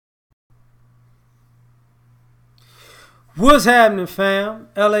What's happening, fam?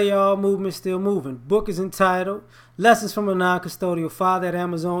 L.A.R. movement still moving. Book is entitled Lessons from a Non-Custodial Father at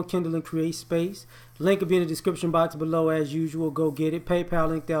Amazon, Kindle, and Create Space. Link will be in the description box below as usual. Go get it. PayPal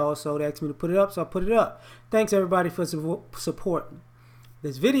link there also. They asked me to put it up, so I put it up. Thanks everybody for supporting.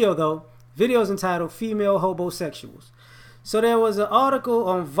 This video, though, is entitled Female Hobosexuals. So there was an article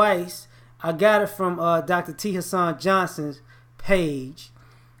on Vice. I got it from Dr. T. Hassan Johnson's page.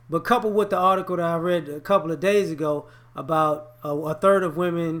 But coupled with the article that I read a couple of days ago about a third of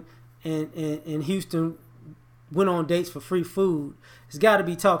women in Houston went on dates for free food, it's got to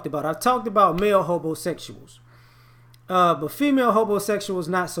be talked about. I've talked about male hobosexuals, but female hobosexuals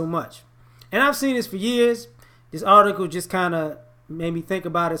not so much. And I've seen this for years. This article just kind of made me think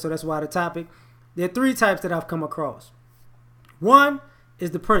about it, so that's why the topic. There are three types that I've come across. One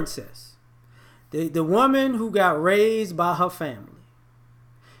is the princess, the woman who got raised by her family.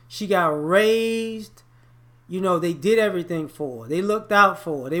 She got raised, they did everything for her. They looked out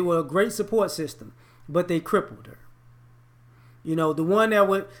for her. They were a great support system, but they crippled her. The one that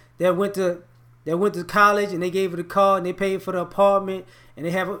went to college and they gave her the car and they paid for the apartment and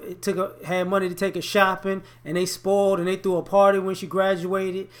they had money to take her shopping and they spoiled and they threw a party when she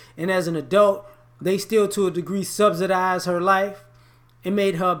graduated, and as an adult they still to a degree subsidized her life. It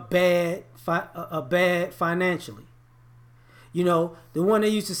made her bad financially. The one that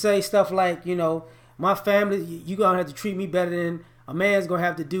used to say stuff like, my family, you're going to have to treat me better than a man's going to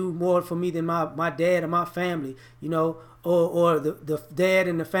have to do more for me than my dad and my family, or the dad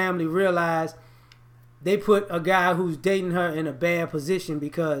and the family realize they put a guy who's dating her in a bad position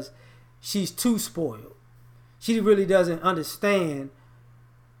because she's too spoiled. She really doesn't understand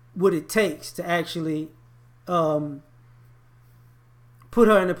what it takes to actually put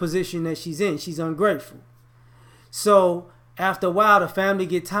her in the position that she's in. She's ungrateful. So after a while, the family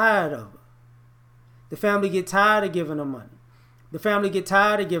get tired of her. The family get tired of giving her money. The family get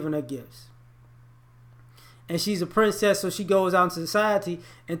tired of giving her gifts. And she's a princess, so she goes out into society,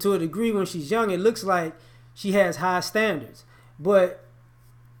 and to a degree when she's young, it looks like she has high standards. But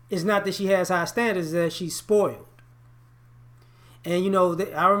it's not that she has high standards, it's that she's spoiled. And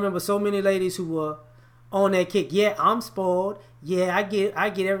I remember so many ladies who were on that kick. Yeah, I'm spoiled. Yeah, I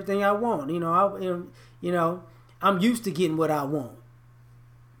get everything I want. I'm used to getting what I want.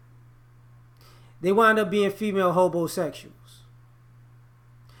 They wind up being female hobosexuals.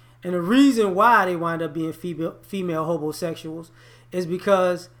 And the reason why they wind up being female hobosexuals is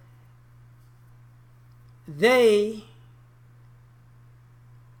because they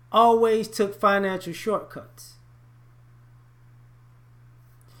always took financial shortcuts.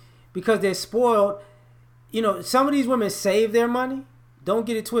 Because they're spoiled. Some of these women save their money. Don't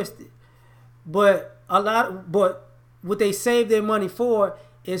get it twisted. But what they save their money for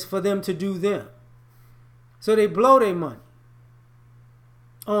is for them to do them. So they blow their money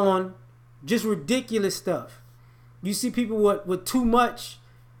on just ridiculous stuff. You see people with too much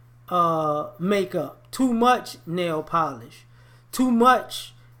makeup, too much nail polish, too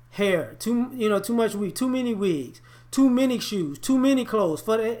much hair, too much wig, too many wigs, too many shoes, too many clothes.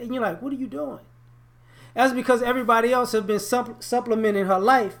 And you're like, what are you doing? That's because everybody else has been supplementing her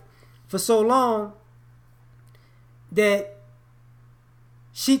life for so long that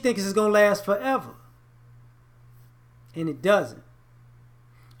she thinks it's going to last forever. And it doesn't.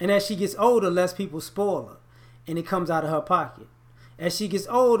 And as she gets older, less people spoil her. And it comes out of her pocket. As she gets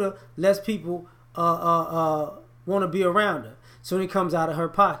older, less people want to be around her. So it comes out of her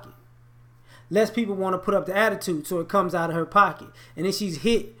pocket. Less people want to put up the attitude, so it comes out of her pocket. And then she's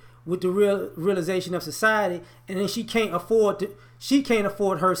hit with the realization of society, and then she can't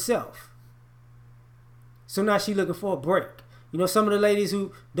afford herself. So now she's looking for a break. Some of the ladies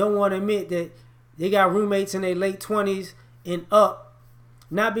who don't want to admit that they got roommates in their late 20s and up,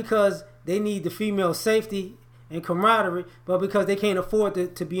 not because they need the female safety and camaraderie, but because they can't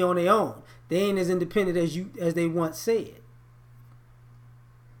afford to be on their own. They ain't as independent as they once said.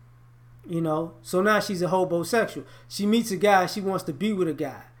 So now she's a hobosexual. She meets a guy, she wants to be with a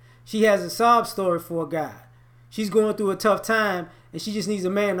guy. She has a sob story for a guy. She's going through a tough time and she just needs a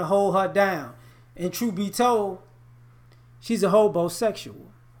man to hold her down. And truth be told, she's a hobosexual.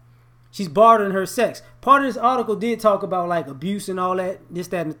 She's bartering her sex. Part of this article did talk about like abuse and all that, this,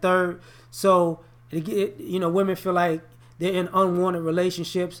 that, and the third. So, women feel like they're in unwanted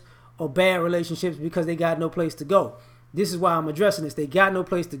relationships or bad relationships because they got no place to go. This is why I'm addressing this. They got no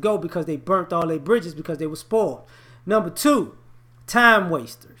place to go because they burnt all their bridges because they were spoiled. Number two, time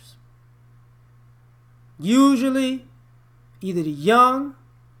wasters. Usually, either the young,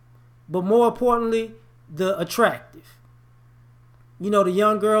 but more importantly, the attractive. The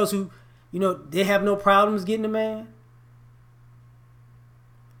young girls who, they have no problems getting a man.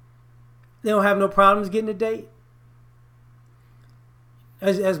 They don't have no problems getting a date.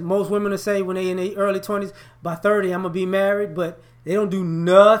 As most women will say when they in their early 20s, by 30 I'm going to be married, but they don't do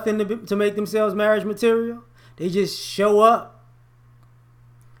nothing to make themselves marriage material. They just show up.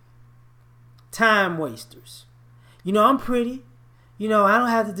 Time wasters. I'm pretty. I don't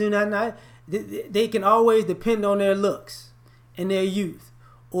have to do nothing. They can always depend on their looks and their youth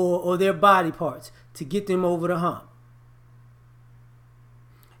or their body parts to get them over the hump.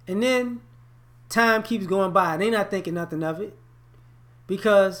 And then time keeps going by. They're not thinking nothing of it.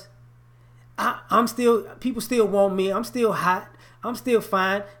 Because people still want me. I'm still hot. I'm still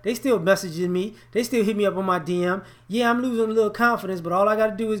fine. They still messaging me. They still hit me up on my DM. Yeah, I'm losing a little confidence, but all I got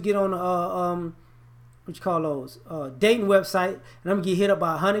to do is get on dating website, and I'm going to get hit up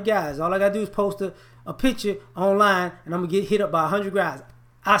by 100 guys. All I got to do is post a picture online, and I'm going to get hit up by 100 guys.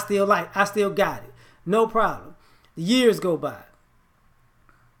 I still got it. No problem. The years go by.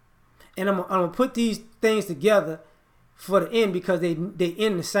 And I'm going to put these things together for the end because they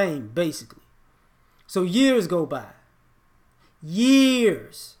end the same, basically. So years go by.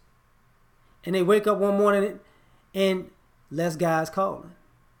 Years. And they wake up one morning and less guys calling.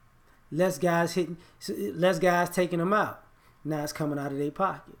 Less guys hitting, less guys taking them out. Now it's coming out of their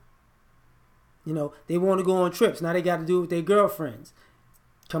pocket. They want to go on trips. Now they got to do it with their girlfriends.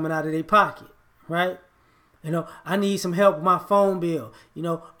 Coming out of their pocket, right? I need some help with my phone bill.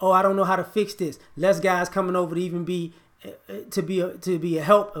 I don't know how to fix this. Less guys coming over to even be a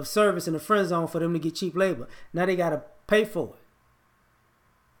help of service in the friend zone for them to get cheap labor. Now they got to pay for it.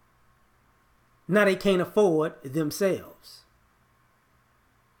 Now they can't afford themselves.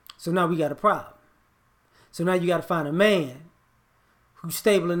 So now we got a problem. So now you got to find a man who's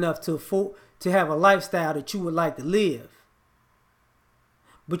stable enough to have a lifestyle that you would like to live.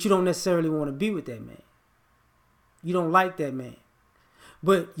 But you don't necessarily want to be with that man. You don't like that man.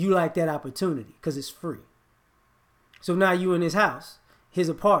 But you like that opportunity because it's free. So now you in his house, his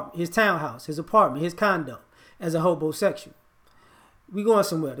apartment, his townhouse, his apartment, his condo as a homosexual. We going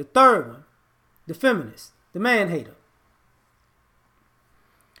somewhere. The third one, the feminist, the man hater.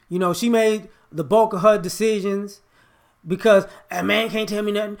 She made the bulk of her decisions because a man can't tell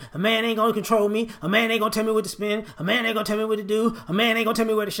me nothing. A man ain't going to control me. A man ain't going to tell me what to spend. A man ain't going to tell me what to do. A man ain't going to tell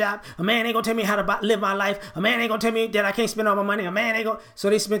me where to shop. A man ain't going to tell me how to live my life. A man ain't going to tell me that I can't spend all my money. A man ain't going to... So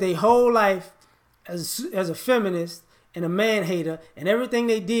they spent their whole life as a feminist and a man hater, and everything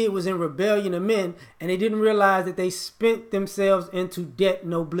they did was in rebellion of men, and they didn't realize that they spent themselves into debt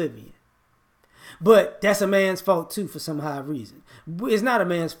and oblivion. But that's a man's fault too for some high reason. It's not a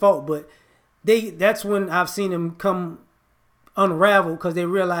man's fault, but that's when I've seen them come unravel because they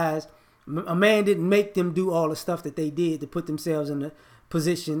realized a man didn't make them do all the stuff that they did to put themselves in a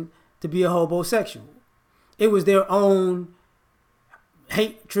position to be a homosexual. It was their own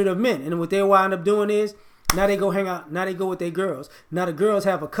hatred of men. And what they wind up doing is now they go hang out. Now they go with their girls. Now the girls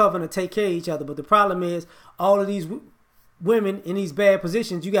have a covenant to take care of each other. But the problem is all of these women in these bad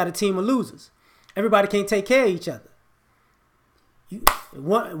positions, you got a team of losers. Everybody can't take care of each other.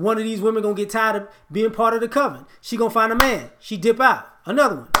 One of these women going to get tired of being part of the covenant. She going to find a man. She dip out.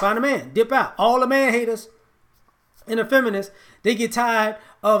 Another one. Find a man. Dip out. All the man haters and the feminists, they get tired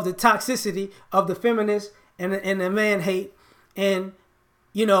of the toxicity of the feminists and the man hate. And,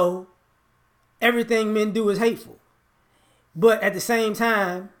 everything men do is hateful. But at the same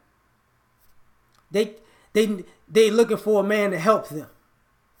time, they looking for a man to help them.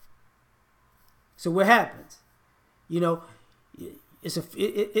 So what happens? It's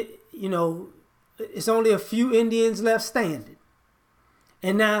only a few Indians left standing.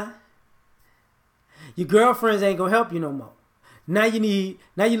 And now your girlfriends ain't gonna help you no more. Now you're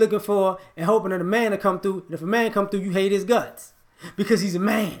looking for and hoping that a man to come through. And if a man come through, you hate his guts because he's a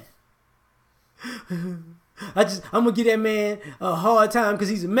man. I'm gonna give that man a hard time because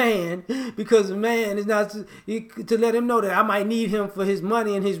he's a man. Because a man is not to let him know that I might need him for his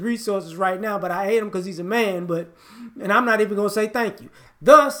money and his resources right now, but I hate him because he's a man. And I'm not even gonna say thank you.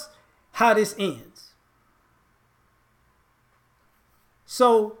 Thus, how this ends.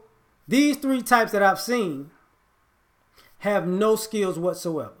 So, these three types that I've seen have no skills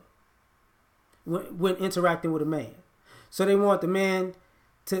whatsoever when interacting with a man. So they want the man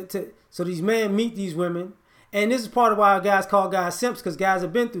so these men meet these women. And this is part of why guys call guys simps, because guys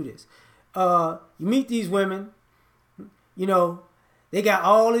have been through this. You meet these women, they got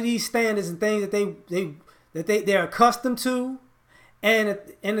all of these standards and things that they're accustomed to, and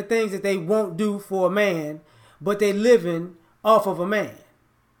the things that they won't do for a man, but they living off of a man.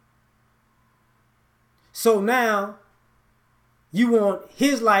 So now You want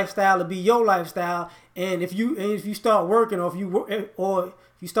his lifestyle to be your lifestyle, and if you start working, or if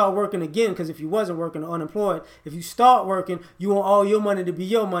you start working again, because if you wasn't working or unemployed, if you start working, you want all your money to be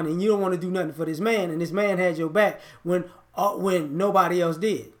your money, and you don't want to do nothing for this man, and this man had your back when nobody else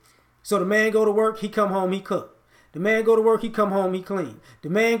did. So the man go to work, he come home, he cook. The man go to work, he come home, he clean. The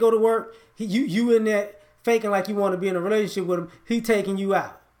man go to work, you in there faking like you want to be in a relationship with him, he taking you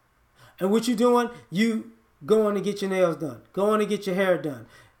out. And what you doing? You going to get your nails done, going to get your hair done,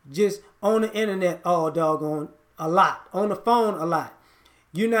 just on the internet all doggone a lot, on the phone a lot.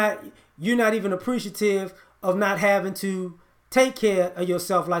 You're not even appreciative of not having to take care of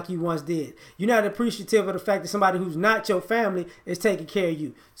yourself like you once did. You're not appreciative of the fact that somebody who's not your family is taking care of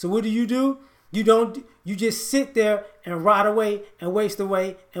you. So what do? You just sit there and rot away and waste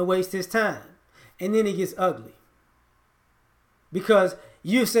his time. And then it gets ugly. Because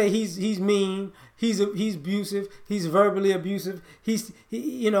you say he's mean, he's abusive, he's verbally abusive,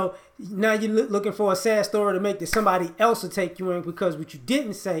 now you're looking for a sad story to make that somebody else will take you in, because what you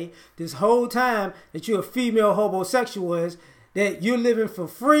didn't say this whole time that you're a female homosexual is that you're living for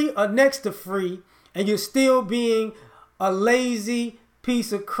free or next to free, and you're still being a lazy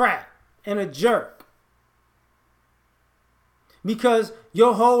piece of crap and a jerk. Because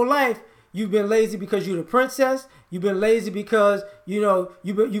your whole life you've been lazy because you're the princess. You've been lazy because,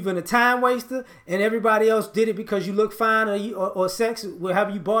 you've been a time waster, and everybody else did it because you look fine or sex,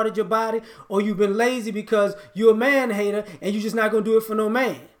 however you bartered your body. Or you've been lazy because you're a man hater and you're just not going to do it for no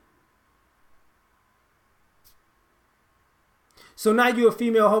man. So now you're a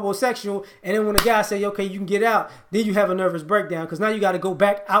female homosexual, and then when a guy say, okay, you can get out, then you have a nervous breakdown because now you got to go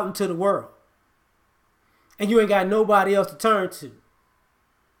back out into the world. And you ain't got nobody else to turn to.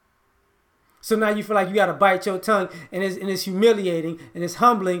 So now you feel like you got to bite your tongue, and it's humiliating and it's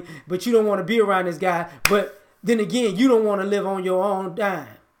humbling, but you don't want to be around this guy. But then again, you don't want to live on your own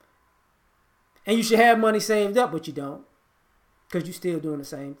dime. And you should have money saved up, but you don't, because you're still doing the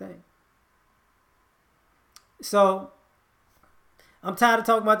same thing. So I'm tired of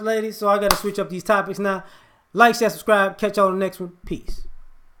talking about the ladies, so I got to switch up these topics now. Like, share, subscribe. Catch y'all on the next one. Peace.